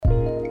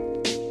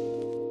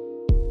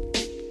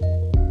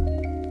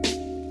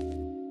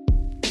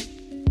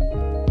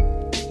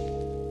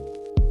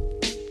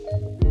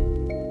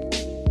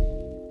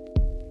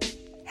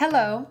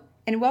Hello,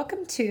 and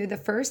welcome to the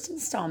first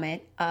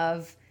installment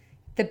of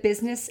The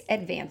Business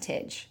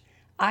Advantage.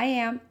 I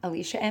am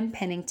Alicia M.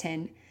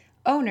 Pennington,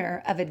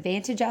 owner of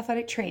Advantage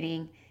Athletic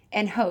Training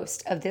and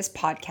host of this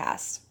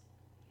podcast.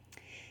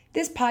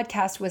 This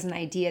podcast was an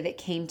idea that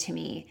came to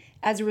me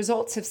as a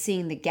result of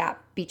seeing the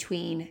gap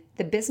between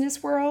the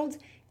business world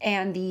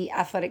and the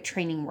athletic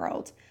training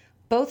world,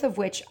 both of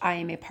which I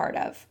am a part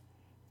of.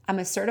 I'm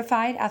a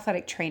certified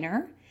athletic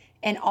trainer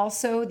and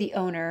also the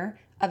owner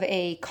of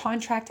a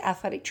contract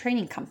athletic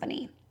training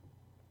company.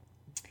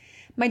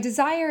 My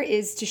desire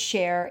is to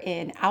share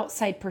an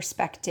outside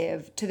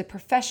perspective to the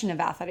profession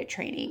of athletic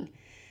training,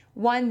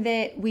 one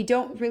that we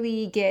don't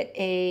really get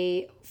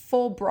a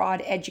full,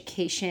 broad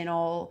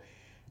educational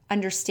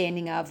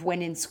understanding of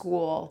when in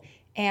school,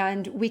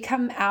 and we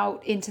come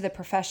out into the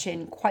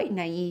profession quite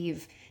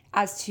naive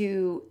as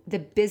to the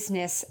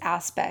business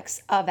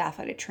aspects of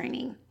athletic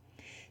training.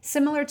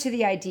 Similar to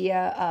the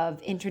idea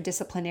of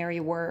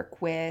interdisciplinary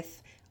work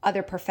with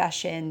other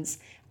professions,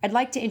 I'd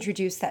like to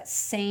introduce that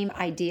same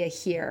idea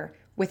here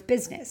with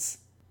business.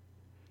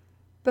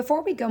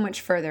 Before we go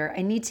much further,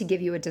 I need to give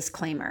you a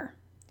disclaimer.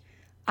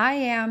 I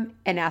am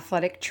an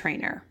athletic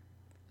trainer.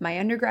 My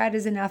undergrad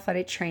is in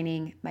athletic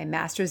training. My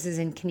master's is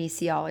in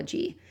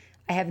kinesiology.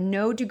 I have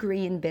no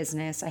degree in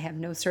business. I have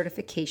no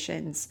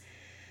certifications.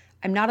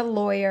 I'm not a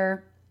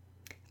lawyer.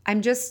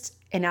 I'm just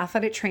an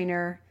athletic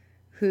trainer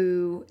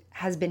who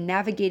has been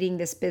navigating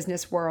this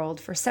business world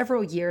for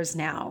several years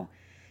now.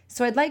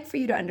 So I'd like for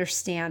you to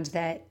understand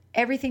that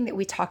everything that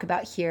we talk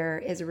about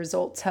here is a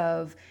result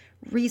of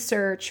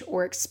research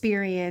or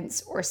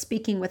experience or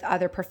speaking with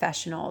other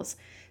professionals.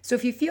 So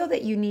if you feel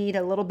that you need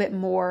a little bit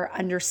more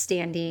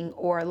understanding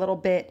or a little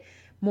bit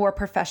more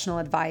professional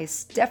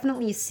advice,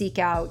 definitely seek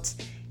out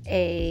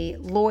a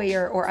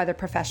lawyer or other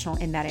professional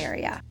in that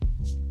area.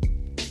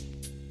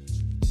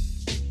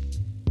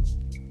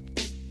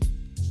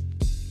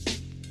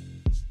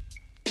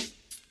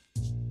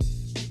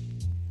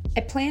 I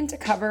plan to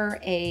cover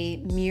a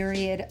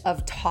myriad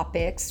of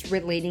topics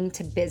relating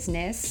to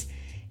business,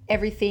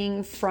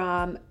 everything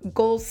from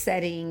goal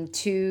setting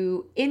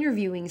to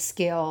interviewing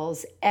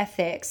skills,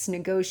 ethics,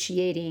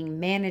 negotiating,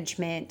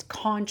 management,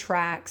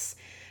 contracts.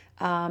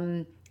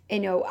 I've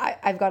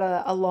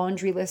got a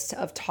laundry list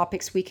of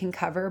topics we can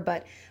cover,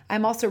 but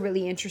I'm also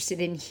really interested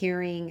in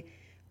hearing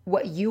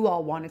what you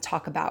all want to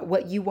talk about,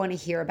 what you want to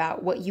hear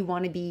about, what you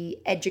want to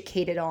be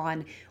educated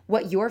on,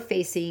 what you're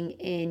facing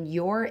in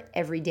your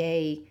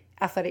everyday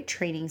athletic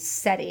training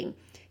setting.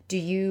 Do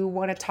you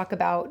want to talk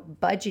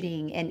about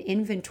budgeting and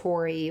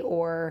inventory,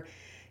 or,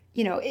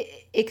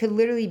 it could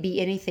literally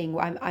be anything.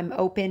 I'm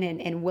open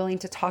and willing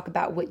to talk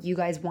about what you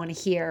guys want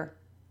to hear.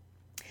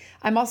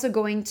 I'm also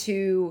going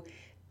to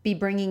be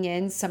bringing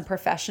in some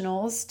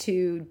professionals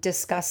to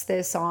discuss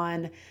this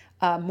on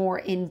a more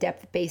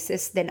in-depth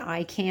basis than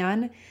I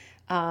can.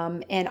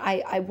 And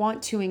I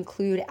want to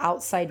include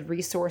outside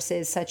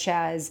resources such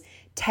as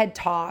TED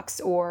Talks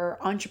or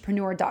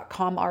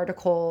entrepreneur.com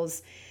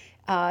articles,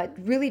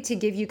 really to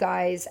give you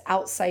guys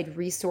outside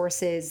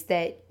resources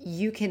that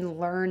you can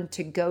learn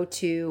to go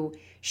to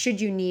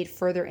should you need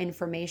further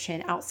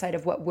information outside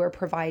of what we're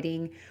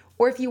providing,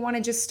 or if you want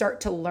to just start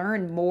to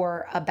learn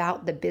more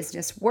about the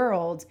business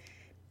world,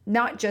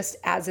 not just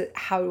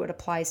how it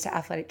applies to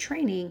athletic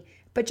training,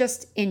 but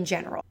just in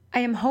general. I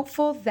am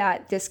hopeful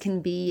that this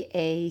can be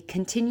a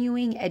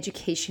continuing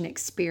education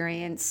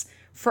experience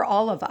for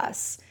all of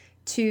us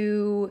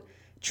to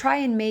try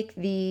and make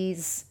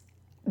these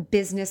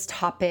business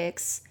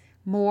topics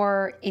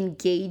more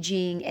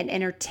engaging and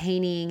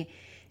entertaining,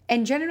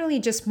 and generally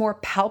just more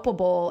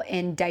palpable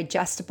and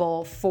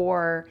digestible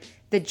for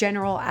the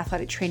general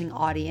athletic training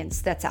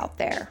audience that's out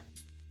there.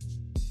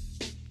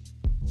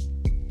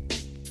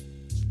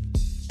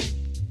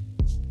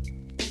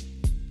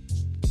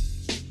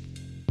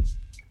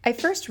 I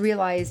first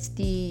realized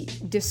the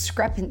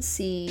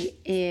discrepancy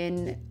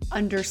in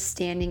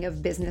understanding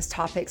of business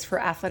topics for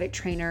athletic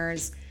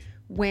trainers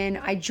when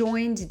I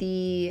joined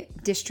the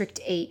District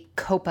 8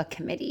 COPA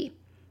committee.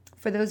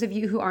 For those of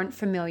you who aren't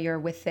familiar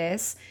with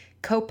this,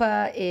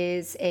 COPA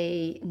is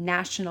a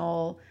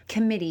national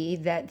committee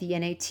that the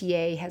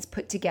NATA has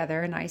put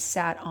together, and I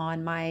sat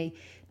on my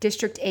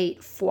District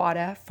 8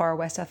 FWATA, Far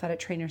West Athletic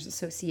Trainers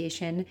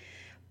Association,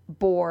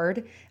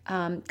 board.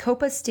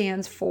 COPA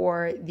stands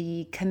for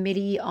the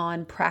Committee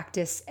on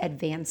Practice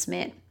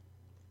Advancement,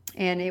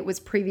 and it was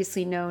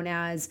previously known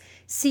as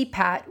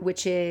CPAT,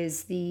 which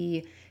is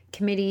the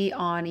Committee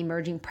on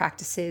Emerging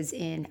Practices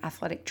in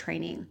Athletic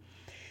Training.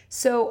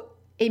 So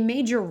a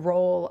major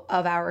role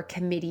of our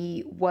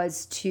committee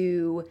was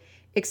to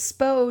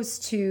expose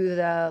to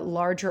the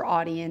larger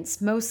audience,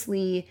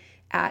 mostly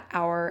at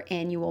our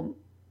annual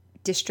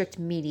district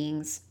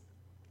meetings,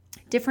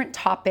 different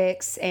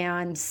topics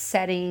and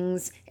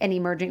settings and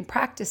emerging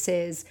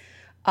practices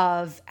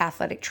of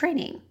athletic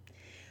training.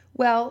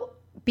 Well,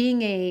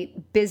 being a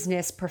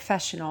business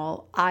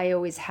professional, I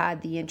always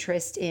had the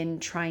interest in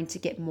trying to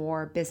get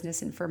more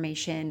business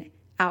information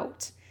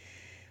out.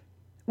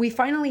 We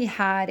finally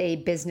had a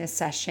business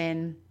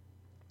session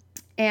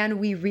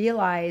And we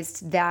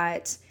realized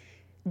that,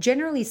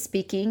 generally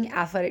speaking,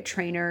 athletic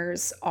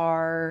trainers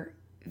are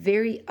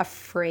very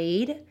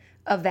afraid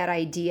of that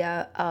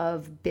idea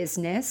of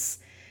business.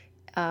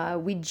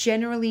 We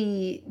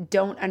generally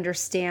don't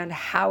understand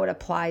how it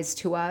applies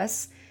to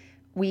us.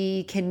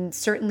 We can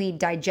certainly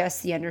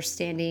digest the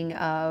understanding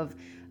of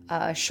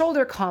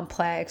shoulder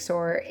complex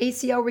or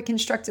ACL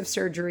reconstructive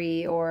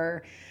surgery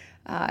or,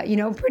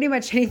 pretty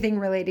much anything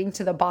relating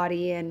to the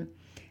body. And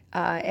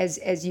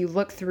as you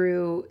look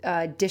through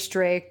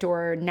district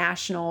or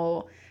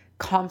national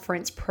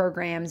conference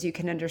programs, you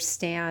can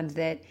understand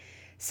that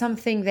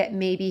something that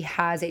maybe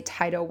has a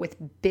title with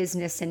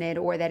business in it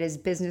or that is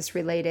business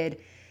related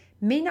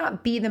may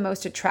not be the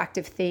most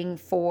attractive thing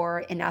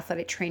for an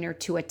athletic trainer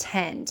to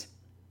attend.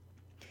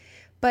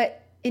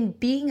 But in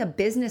being a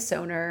business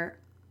owner,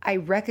 I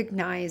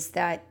recognize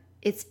that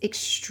it's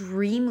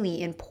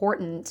extremely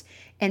important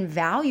and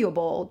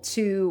valuable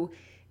to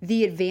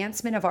the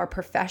advancement of our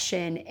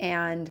profession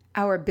and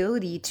our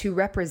ability to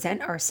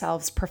represent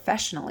ourselves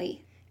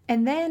professionally.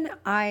 And then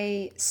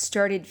I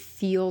started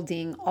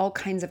fielding all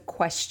kinds of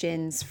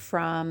questions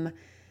from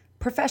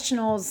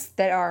professionals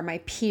that are my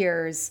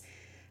peers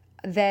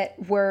that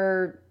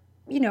were,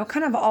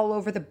 kind of all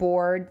over the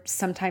board.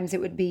 Sometimes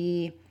it would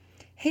be,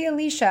 hey,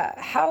 Alicia,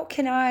 how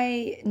can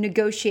I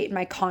negotiate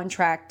my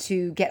contract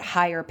to get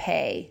higher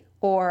pay?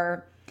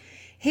 Or,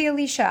 hey,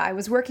 Alicia, I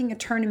was working a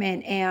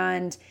tournament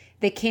and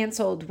they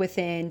canceled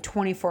within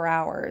 24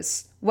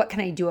 hours. What can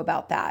I do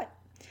about that?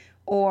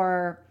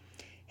 Or,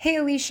 hey,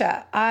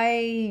 Alicia,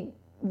 I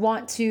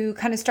want to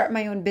kind of start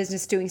my own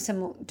business doing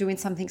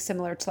something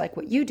similar to like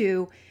what you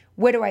do.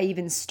 Where do I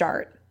even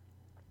start?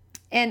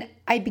 And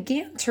I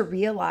began to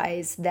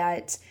realize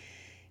that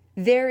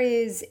there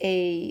is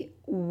a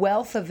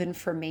wealth of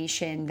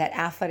information that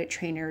athletic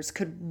trainers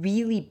could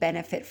really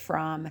benefit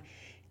from.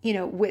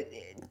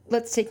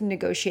 Let's take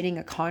negotiating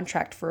a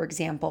contract, for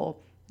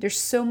example. There's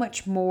so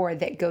much more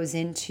that goes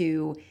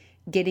into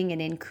getting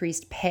an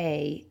increased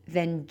pay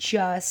than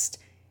just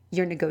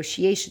your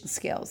negotiation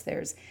skills.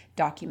 There's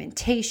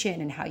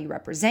documentation and how you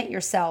represent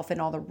yourself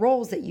and all the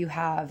roles that you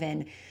have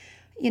and,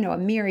 a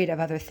myriad of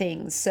other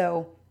things.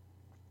 So,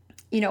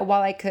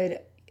 while I could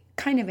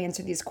kind of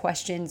answer these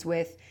questions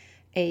with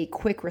a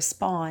quick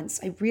response,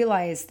 I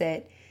realized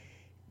that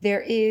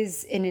there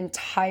is an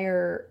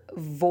entire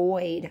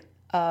void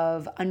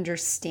of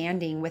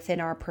understanding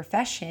within our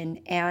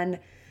profession, and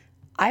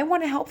I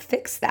want to help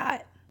fix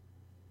that.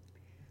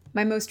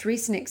 My most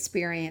recent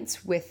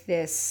experience with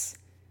this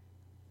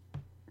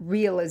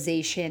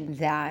realization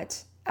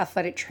that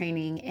athletic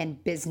training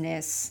and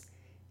business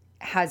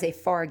has a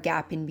far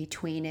gap in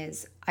between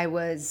is I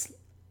was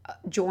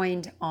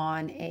joined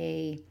on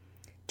a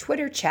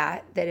Twitter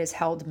chat that is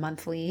held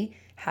monthly,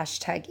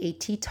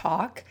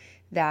 #ATTalk,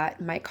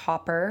 that Mike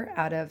Hopper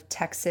out of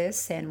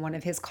Texas and one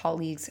of his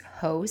colleagues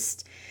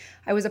host.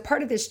 I was a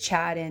part of this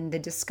chat, and the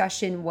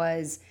discussion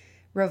was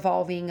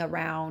revolving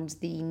around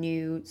the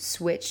new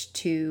switch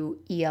to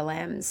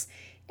ELMs.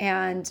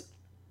 And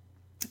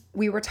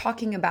we were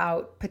talking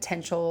about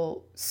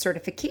potential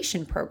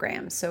certification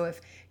programs. So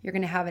if you're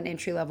going to have an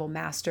entry-level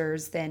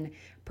master's, then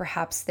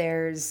perhaps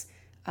there's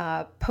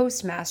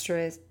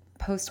postmaster's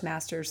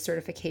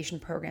certification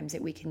programs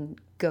that we can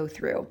go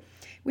through.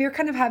 We were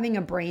kind of having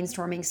a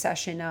brainstorming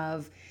session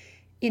of,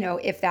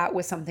 if that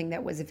was something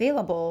that was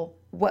available,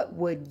 what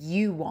would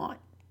you want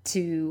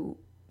to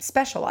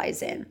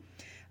specialize in?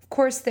 Of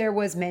course, there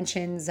was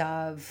mentions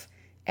of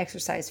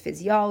exercise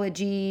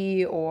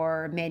physiology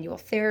or manual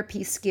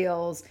therapy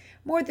skills,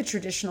 more the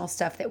traditional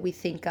stuff that we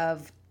think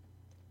of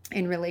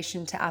in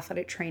relation to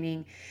athletic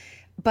training.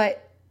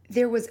 But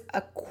there was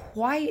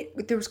quite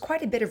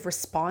a bit of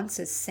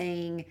responses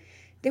saying,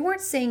 they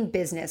weren't saying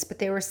business, but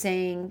they were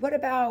saying, what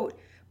about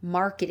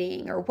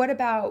marketing, or what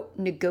about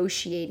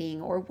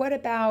negotiating, or what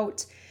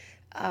about,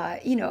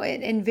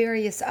 and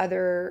various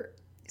other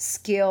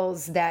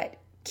skills that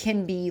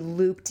can be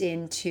looped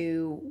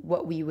into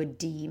what we would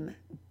deem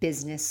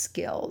business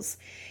skills.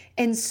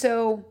 And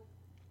so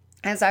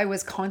as I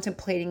was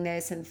contemplating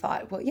this and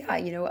thought, well, yeah,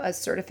 a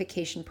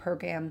certification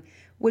program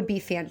would be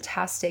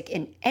fantastic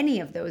in any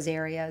of those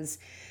areas,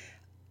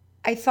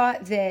 I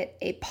thought that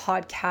a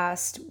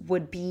podcast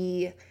would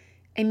be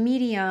a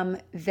medium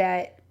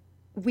that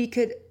we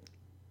could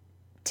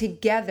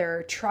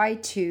together try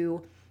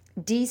to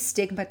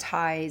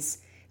destigmatize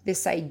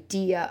this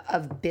idea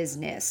of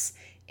business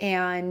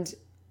and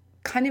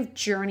kind of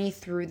journey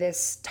through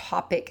this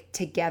topic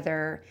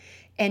together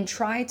and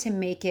try to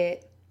make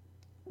it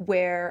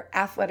where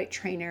athletic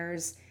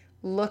trainers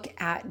look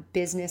at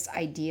business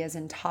ideas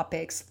and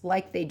topics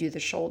like they do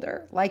the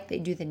shoulder, like they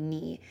do the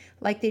knee,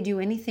 like they do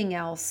anything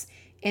else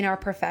in our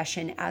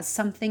profession, as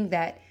something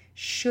that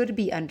should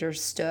be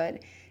understood,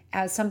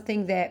 as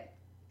something that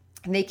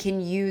they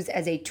can use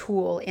as a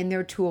tool in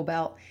their tool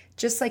belt,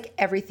 just like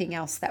everything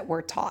else that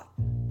we're taught.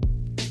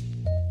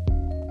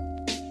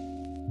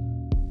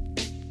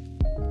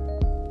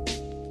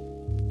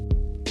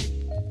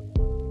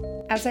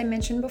 As I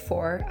mentioned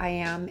before, I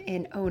am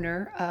an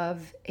owner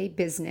of a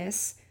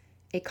business,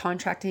 a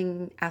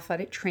contracting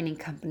athletic training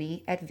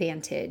company,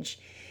 Advantage.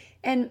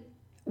 And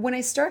when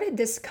I started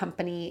this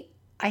company,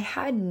 I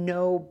had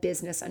no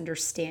business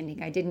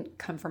understanding. I didn't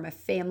come from a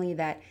family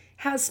that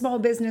has small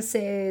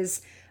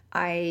businesses.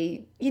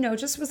 I,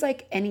 just was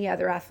like any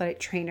other athletic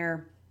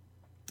trainer.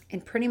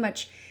 And pretty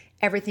much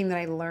everything that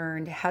I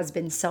learned has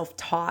been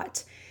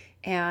self-taught.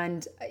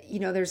 And,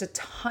 there's a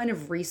ton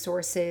of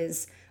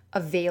resources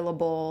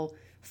available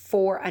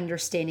for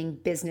understanding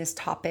business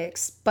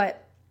topics.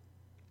 But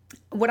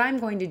what I'm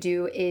going to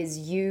do is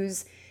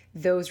use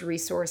those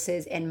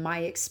resources and my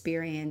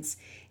experience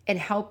and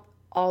help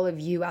all of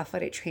you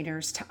athletic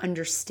trainers to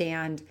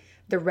understand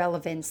the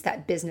relevance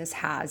that business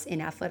has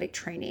in athletic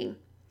training.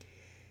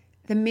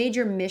 The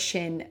major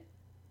mission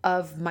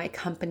of my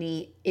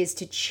company is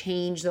to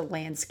change the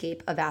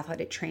landscape of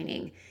athletic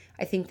training.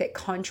 I think that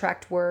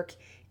contract work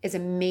is a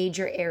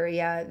major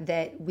area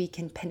that we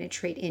can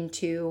penetrate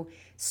into,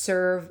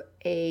 serve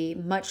a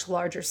much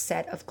larger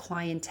set of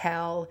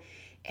clientele,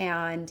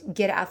 and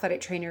get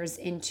athletic trainers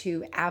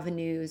into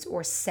avenues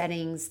or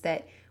settings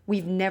that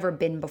we've never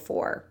been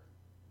before.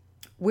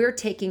 We're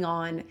taking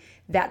on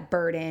that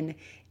burden,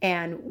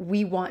 and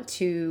we want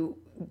to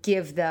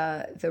give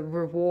the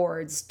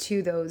rewards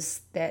to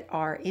those that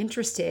are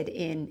interested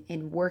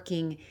in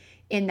working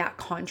in that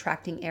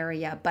contracting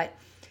area. But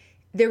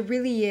there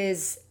really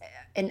is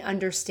an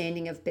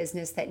understanding of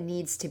business that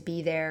needs to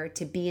be there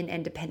to be an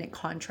independent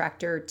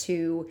contractor,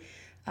 to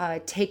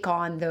take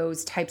on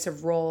those types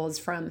of roles,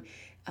 from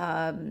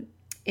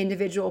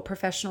individual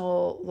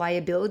professional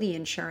liability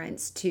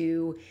insurance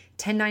to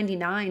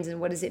 1099s, and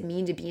what does it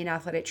mean to be an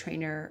athletic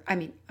trainer?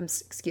 an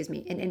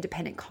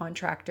independent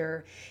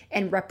contractor,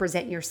 and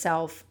represent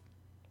yourself.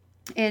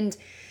 And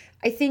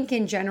I think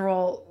in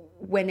general,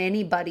 when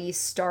anybody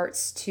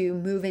starts to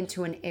move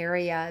into an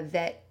area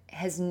that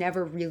has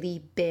never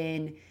really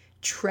been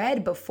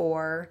tread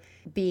before,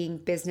 being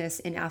business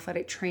in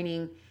athletic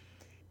training,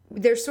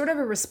 there's sort of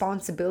a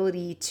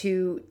responsibility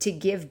to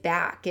give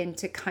back and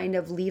to kind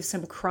of leave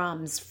some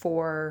crumbs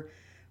for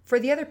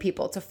the other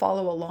people to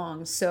follow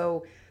along.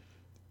 So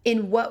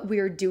in what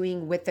we're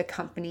doing with the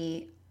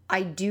company,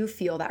 I do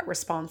feel that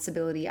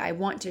responsibility. I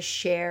want to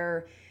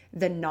share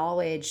the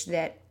knowledge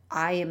that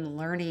I am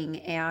learning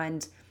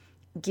and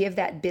give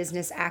that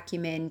business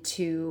acumen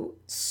to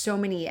so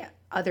many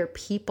other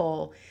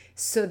people,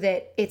 so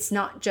that it's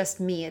not just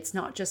me, it's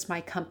not just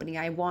my company.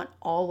 I want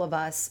all of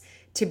us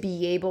to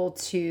be able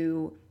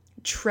to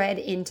tread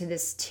into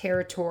this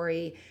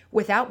territory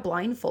without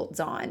blindfolds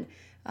on.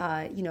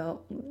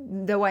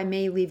 Though I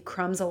may leave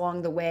crumbs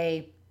along the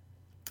way,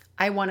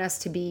 I want us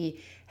to be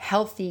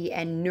healthy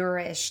and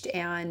nourished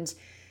and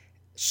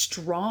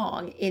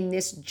strong in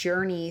this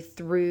journey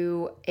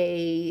through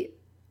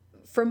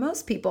for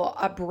most people,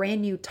 a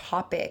brand new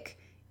topic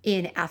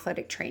in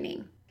athletic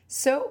training.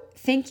 So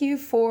thank you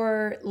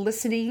for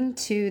listening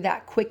to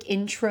that quick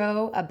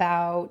intro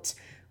about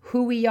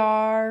who we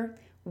are,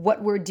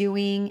 what we're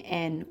doing,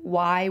 and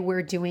why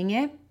we're doing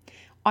it.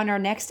 On our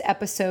next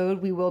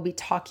episode, we will be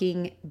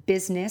talking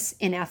business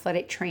in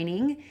athletic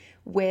training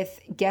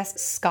with guest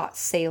Scott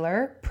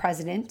Saylor,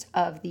 president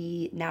of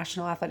the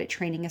National Athletic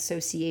Training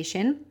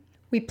Association.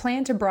 We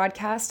plan to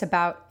broadcast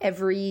about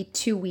every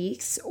 2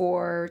 weeks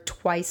or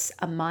twice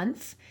a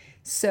month.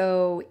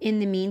 So in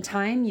the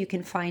meantime, you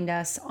can find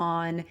us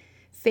on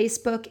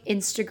Facebook,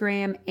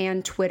 Instagram,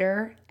 and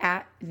Twitter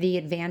at The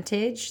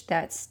Advantage.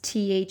 That's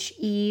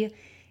TheAtvantage.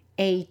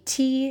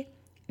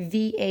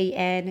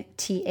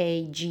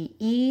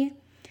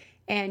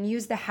 And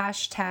use the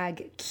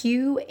hashtag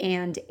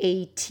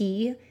Q&AT.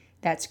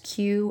 That's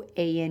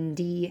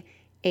QANDAT,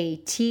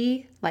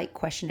 like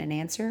question and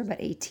answer, but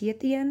AT at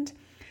the end,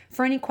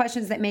 for any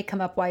questions that may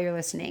come up while you're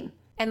listening.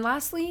 And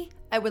lastly,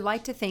 I would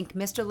like to thank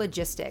Mr.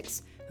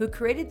 Logistics, who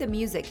created the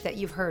music that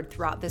you've heard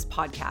throughout this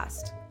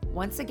podcast.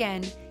 Once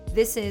again,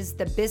 this is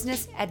the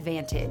Business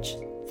Advantage.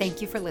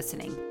 Thank you for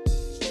listening.